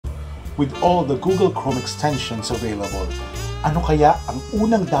with all the Google Chrome extensions available, ano kaya ang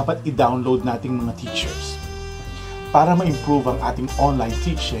unang dapat i-download nating mga teachers para ma-improve ang ating online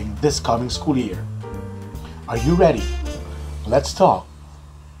teaching this coming school year? Are you ready? Let's talk!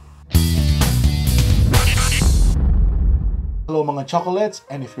 Hello mga chocolates,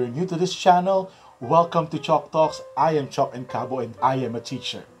 and if you're new to this channel, welcome to ChockTalks. I am Choc and Cabo and I am a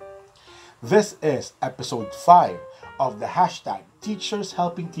teacher. This is episode 5 of the hashtag Teachers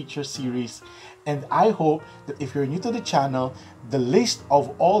Helping Teachers series, and I hope that if you're new to the channel, the list of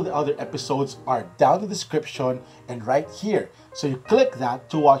all the other episodes are down in the description and right here, so you click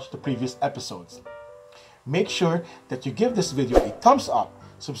that to watch the previous episodes. Make sure that you give this video a thumbs up,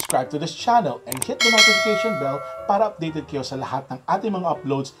 subscribe to this channel, and hit the notification bell para updated kayo sa lahat ng ating mga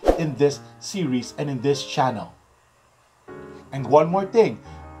uploads in this series and in this channel. And one more thing,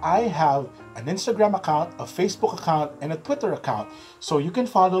 I have an Instagram account, a Facebook account, and a Twitter account. So you can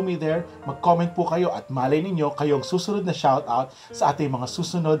follow me there, mag-comment po kayo at malay ninyo kayong susunod na shoutout sa ating mga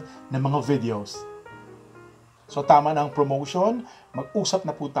susunod na mga videos. So tama na ang promotion, mag-usap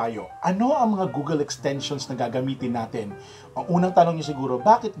na po tayo. Ano ang mga Google extensions na gagamitin natin? Ang unang tanong niyo siguro,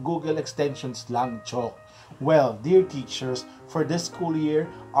 bakit Google extensions lang, Choc? Well, dear teachers, for this school year,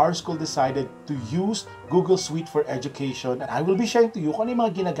 our school decided to use Google Suite for Education, and I will be sharing to you kung ano yung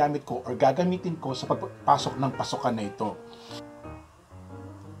mga ginagamit ko or gagamitin ko sa pagpasok ng pasukan na ito.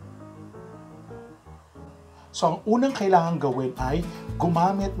 So ang unang kailangan gawin ay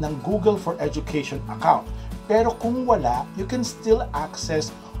gumamit ng Google for Education account. Pero kung wala, you can still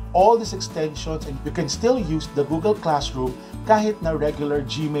access all these extensions and you can still use the Google Classroom kahit na regular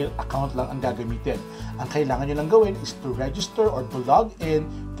Gmail account lang ang gagamitin. Ang kailangan nyo lang gawin is to register or to log in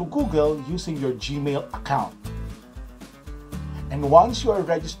to Google using your Gmail account. And once you are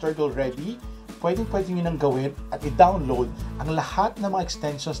registered already, pwedeng-pwede nyo nang gawin at i-download ang lahat ng mga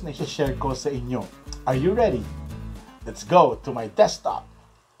extensions na i-share ko sa inyo. Are you ready? Let's go to my desktop.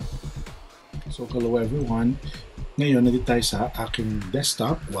 So hello everyone, ngayon nandito tayo sa aking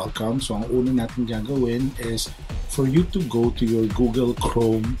desktop. Welcome. So ang una natin gagawin is for you to go to your Google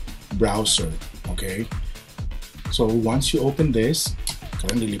Chrome browser. Okay? So once you open this,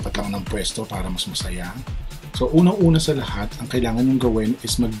 kaya nilipat lang ng pwesto para mas masaya. So unang-una sa lahat, ang kailangan nyo gawin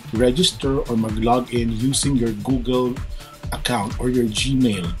is mag-register or mag-log in using your Google account or your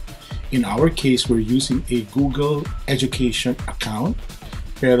Gmail. In our case, we're using a Google Education account.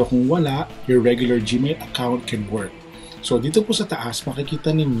 Pero kung wala, your regular Gmail account can work. So dito po sa taas, makikita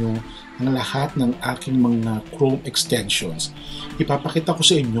ninyo ang lahat ng aking mga Chrome extensions. Ipapakita ko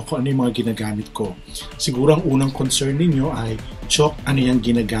sa inyo kung ano yung mga ginagamit ko. Siguro ang unang concern ninyo ay, Choc, ano yung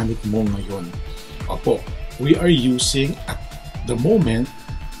ginagamit mo ngayon? Opo, we are using at the moment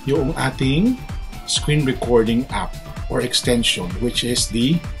yung ating screen recording app or extension, which is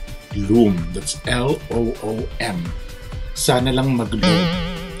the Loom. That's L-O-O-M. Sana lang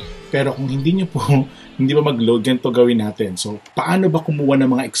mag-load. Pero kung hindi ba mag-load, ganito gawin natin. So, paano ba kumuha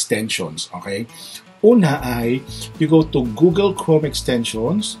ng mga extensions? Okay? Una ay, you go to Google Chrome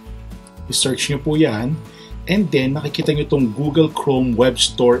Extensions, i-search nyo po yan, and then makikita nyo itong Google Chrome Web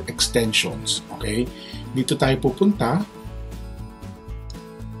Store Extensions. Okay? Dito tayo pupunta,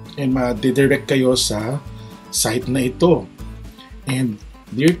 and ma-direct kayo sa site na ito. And,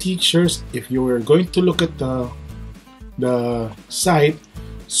 dear teachers, if you are going to look at the site,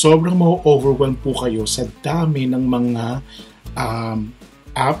 sobrang ma-overwhelm po kayo sa dami ng mga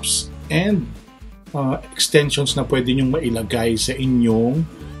apps and extensions na pwede nyong mailagay sa inyong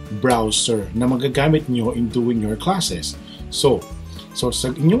browser na magagamit nyo in doing your classes. So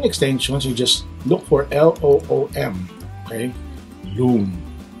sa inyong extensions, you just look for L-O-O-M. Okay? Loom.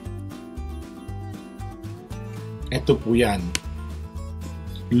 Ito po yan.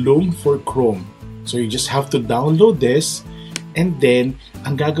 Loom for Chrome. So you just have to download this, and then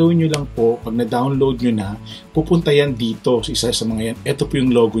ang gagawin nyo lang po, pag na-download nyo na, pupunta yan dito sa isa sa mga yan. Ito po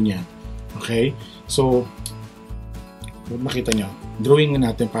yung logo niya. Okay? So, makita nyo, drawing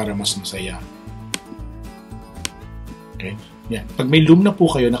natin para mas masaya. Okay? Yan. Pag may Loom na po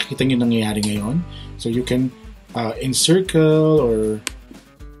kayo, nakikita nyo nangyayari ngayon. So, you can encircle or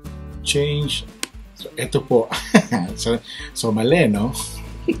change. So, ito po. so mali, no?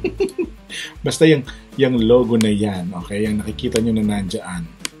 Basta yung logo na yan, okay? Yung nakikita nyo na nandyan.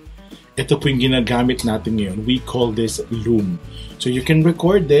 Ito po yung ginagamit natin ngayon. We call this Loom. So you can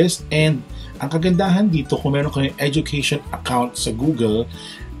record this, and ang kagandahan dito, kung meron kayong education account sa Google,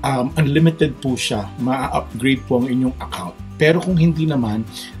 unlimited po siya. Ma-upgrade po ang inyong account. Pero kung hindi naman,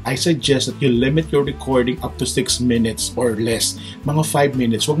 I suggest that you limit your recording up to 6 minutes or less. Mga 5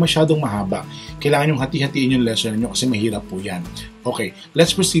 minutes, huwag masyadong mahaba. Kailangan yung hati-hatiin yung lesson nyo kasi mahirap po yan. Okay,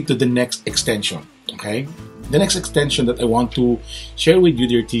 let's proceed to the next extension. Okay? The next extension that I want to share with you,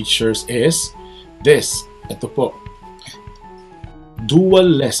 dear teachers, is this. Ito po.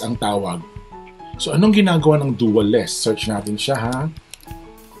 Dual less ang tawag. So, anong ginagawa ng dual less? Search natin siya, ha?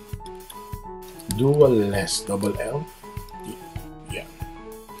 Dual less. Double L. Yeah.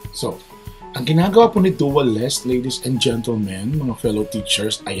 So, ang ginagawa po ni dual less, ladies and gentlemen, mga fellow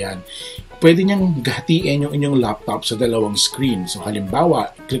teachers, ayan. Pwede niyang gatiin yung inyong laptop sa dalawang screen. So,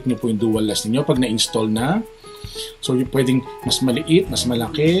 halimbawa, click niyo po yung dual less niyo pag na-install na. So, yung pwedeng mas maliit, mas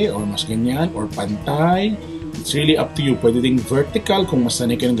malaki, or mas ganyan, or pantay. It's really up to you. Pwede ding vertical kung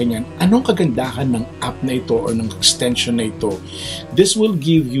masanay kayo ng ganyan. Anong kagandahan ng app na ito or ng extension na ito? This will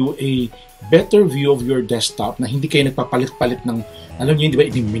give you a better view of your desktop na hindi kayo nagpapalit-palit ng, alam niyo, di ba,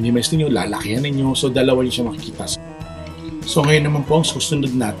 i-minimize ninyo, lalakihan ninyo. So, dalawa niyo siya makikita. So, ngayon naman po, ang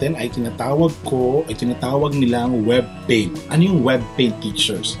susunod natin ay tinatawag nilang web paint. Ano yung web paint,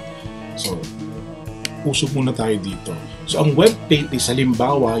 teachers? So, usok muna tayo dito. So, ang web paint is,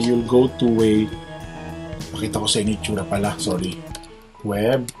 halimbawa, you'll go to a, pakita ko sa inyo itsura pala, sorry.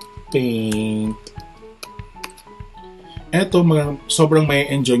 Web paint. Eto, sobrang may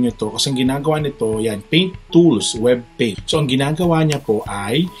enjoy nyo to kasi ang ginagawa nito, yan, paint tools, web paint. So, ang ginagawa niya po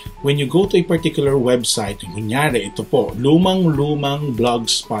ay, when you go to a particular website, kunyari, ito po, lumang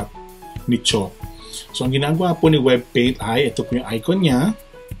blogspot ni Cho. So, ang ginagawa po ni web paint ay, ito po yung icon niya.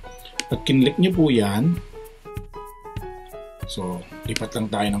 Pag kinlik nyo po yan, so, lipat lang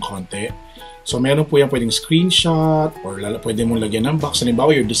tayo ng konti. So, meron po yan pwedeng screenshot or pwede mong lagyan ng box. Halimbawa,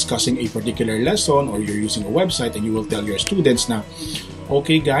 you're discussing a particular lesson or you're using a website and you will tell your students na,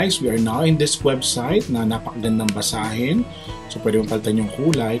 okay guys, we are now in this website na napakagandang basahin. So, pwede mong palitan yung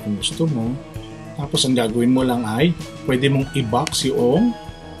kulay kung gusto mo. Tapos, ang gagawin mo lang ay, pwede mong i-box yung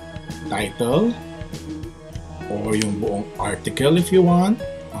title or yung buong article if you want.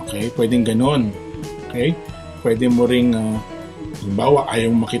 Okay, pwedeng ganun. Okay, pwede mo ring halimbawa,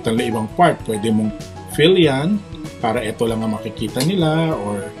 ayaw makita nila ibang part, pwede mong fill yan para ito lang ang makikita nila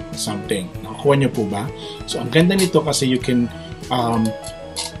or something. Nakakuha niyo po ba? So, ang ganda nito kasi you can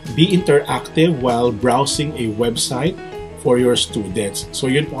be interactive while browsing a website for your students. So,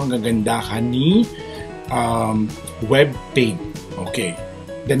 yun po ang gagandahan ni web paint. Okay.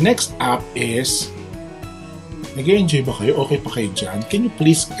 The next app is, nag-enjoy ba kayo? Okay pa kayo dyan? Can you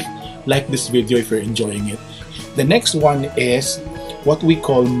please like this video if you're enjoying it? The next one is what we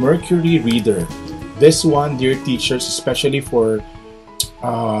call Mercury Reader. This one, dear teachers, especially for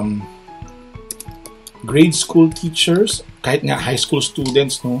grade school teachers, kahit nga high school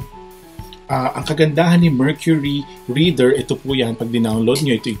students, no? Ang kagandahan ni Mercury Reader, ito po yan, pag dinownload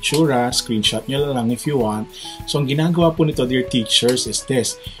nyo, ito itsura, screenshot nyo lang if you want. So, ang ginagawa po nito, dear teachers, is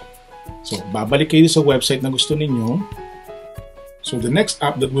this. So, babalik kayo sa website na gusto ninyo. So, the next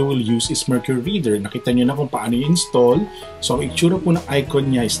app that we will use is Mercury Reader. Nakita nyo na kung paano i-install. So, ang itsura po ng icon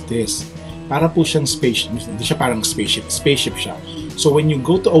niya is this. Para po siyang spaceship. Hindi siya parang spaceship. Spaceship siya. So, when you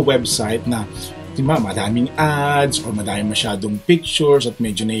go to a website na diba, madaming ads or madaming masyadong pictures at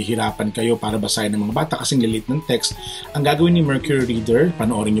medyo nahihirapan kayo para basahin ng mga bata kasi lilit ng text, ang gagawin ni Mercury Reader,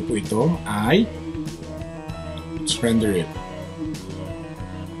 panoorin nyo po ito, ay let's render it.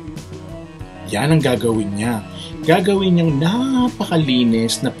 Yan ang gagawin niya. Gagawin niyang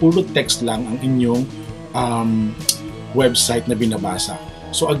napakalinis na puro text lang ang inyong website na binabasa.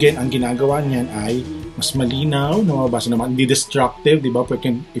 So again, ang ginagawa niyan ay mas malinaw na mababasa naman, hindi destructive, di ba?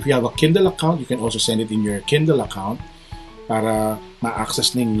 If you have a Kindle account, you can also send it in your Kindle account para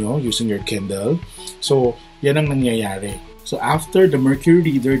ma-access ninyo using your Kindle. So, yan ang nangyayari. So after the Mercury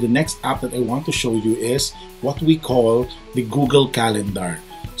Reader, the next app that I want to show you is what we call the Google Calendar.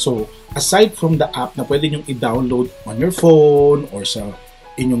 So, aside from the app na pwede nyong i-download on your phone or sa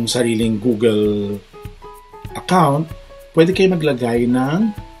inyong sariling Google account, pwede kayo maglagay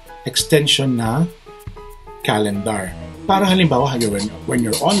ng extension na calendar. Para halimbawa, when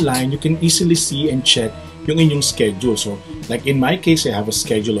you're online, you can easily see and check yung inyong schedule. So, like in my case, I have a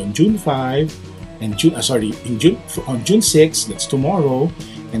schedule on June 5 and on June 6, that's tomorrow,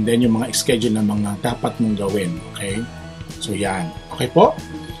 and then yung mga schedule na mga dapat mong gawin. Okay? So, yan. Okay po?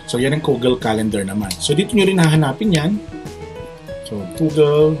 So, yan ang Google Calendar naman. So, dito nyo rin hahanapin yan. So,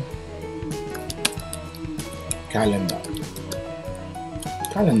 Google Calendar.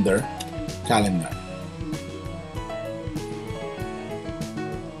 Calendar.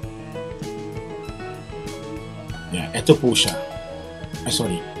 Yan. Ito po siya.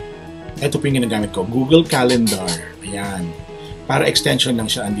 Ito po yung ginagamit ko. Google Calendar. Ayan. para extension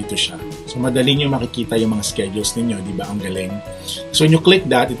lang siya, andito siya. So madali nyo makikita yung mga schedules ninyo, di ba? Ang galing. So when you click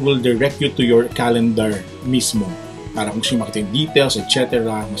that, it will direct you to your calendar mismo. Para kung gusto nyo makita yung details, etc.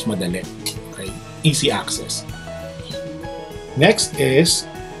 Mas madali. Okay? Easy access. Next is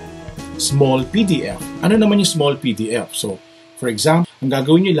small PDF. Ano naman yung small PDF? So, for example, ang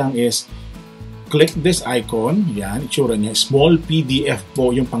gagawin nyo lang is click this icon. Yan, itsura niya. Small PDF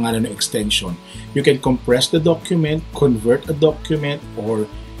po yung pangalan ng extension. You can compress the document, convert a document, or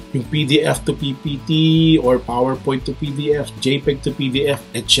yung PDF to PPT, or PowerPoint to PDF, JPEG to PDF,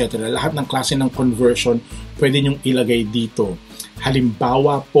 etc. Lahat ng klase ng conversion pwede nyong ilagay dito.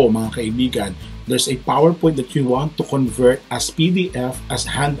 Halimbawa po, mga kaibigan, there's a PowerPoint that you want to convert as PDF, as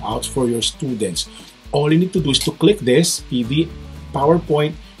handouts for your students. All you need to do is to click this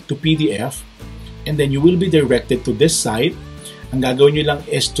PowerPoint to PDF, and then you will be directed to this site. Ang gagawin nyo lang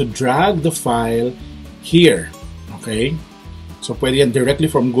is to drag the file here. Okay? So, pwede yan directly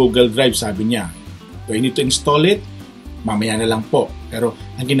from Google Drive, sabi niya. Do I need to install it? Mamaya na lang po. Pero,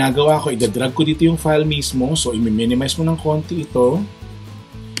 ang ginagawa ko, idadrag ko dito yung file mismo. So, i-minimize mo ng konti ito.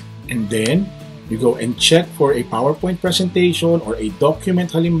 And then, you go and check for a PowerPoint presentation or a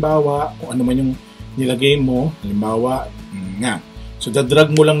document halimbawa, o ano man yung nilagay mo. Halimbawa, nga. So,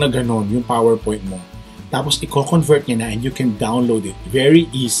 dadrag mo lang na ganon yung PowerPoint mo. Tapos, i-convert niya na and you can download it.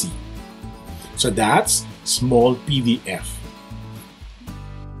 Very easy. So, that's small PDF.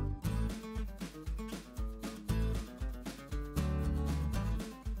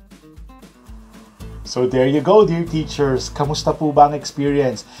 So there you go, dear teachers. Kamusta po ba ang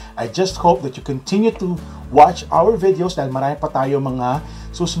experience? I just hope that you continue to watch our videos dahil marami pa tayo mga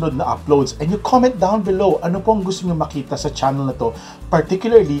susunod na uploads. And you comment down below ano pong gusto nyo makita sa channel na to,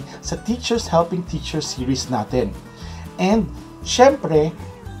 particularly sa Teachers Helping Teachers series natin. And syempre,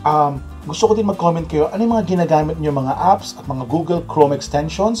 gusto ko din mag-comment kayo ano yung mga ginagamit nyo mga apps at mga Google Chrome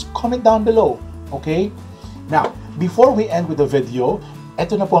extensions. Comment down below, okay? Now, before we end with the video,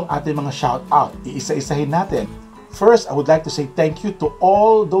 ito na po ang ating mga shout-out. Iisa-isahin natin. First, I would like to say thank you to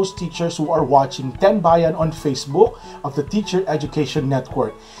all those teachers who are watching Ten Bayan on Facebook of the Teacher Education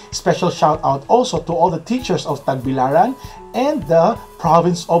Network. Special shout-out also to all the teachers of Tagbilaran and the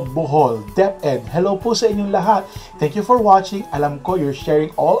province of Bohol, DepEd. Hello po sa inyong lahat. Thank you for watching. Alam ko you're sharing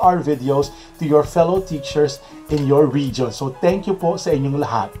all our videos to your fellow teachers in your region. So thank you po sa inyong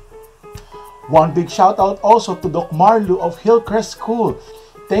lahat. One big shout out also to Doc Marlu of Hillcrest School.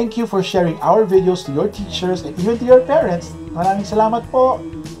 Thank you for sharing our videos to your teachers and even to your parents. Maraming salamat po.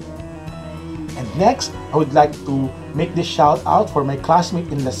 And next, I would like to make this shout out for my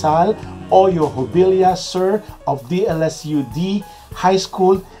classmate in LaSalle, Oyo Hobilia, Sir of DLSUD High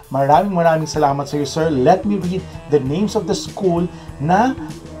School. Maraming salamat sa iyo, sir. Let me read the names of the school na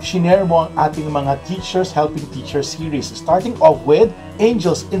shinare mo ang ating mga Teachers Helping Teachers series. Starting off with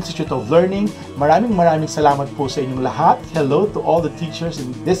Angels Institute of Learning. Maraming salamat po sa inyong lahat. Hello to all the teachers in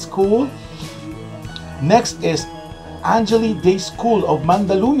this school. Next is Angeli Day School of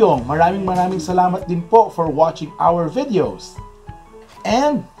Mandaluyong. Maraming salamat din po for watching our videos.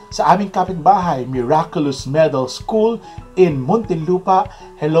 And sa aming kapitbahay, Miraculous Middle School in Muntinlupa.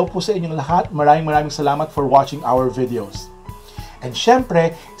 Hello po sa inyong lahat. Maraming salamat for watching our videos. And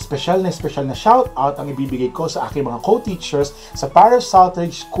syempre, special na shout-out ang ibibigay ko sa aking mga co-teachers sa Paris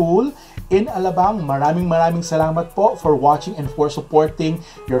Southridge School in Alabang. Maraming salamat po for watching and for supporting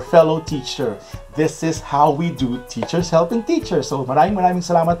your fellow teacher. This is how we do Teachers Helping Teachers. So maraming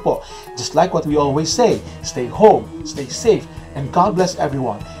salamat po. Just like what we always say, stay home, stay safe, and God bless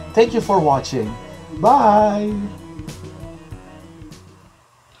everyone. Thank you for watching. Bye!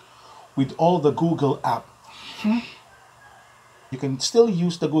 With all the Google app, you can still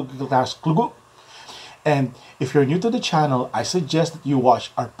use the Google Classroom. And if you're new to the channel, I suggest that you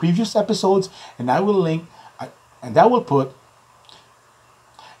watch our previous episodes, and I will put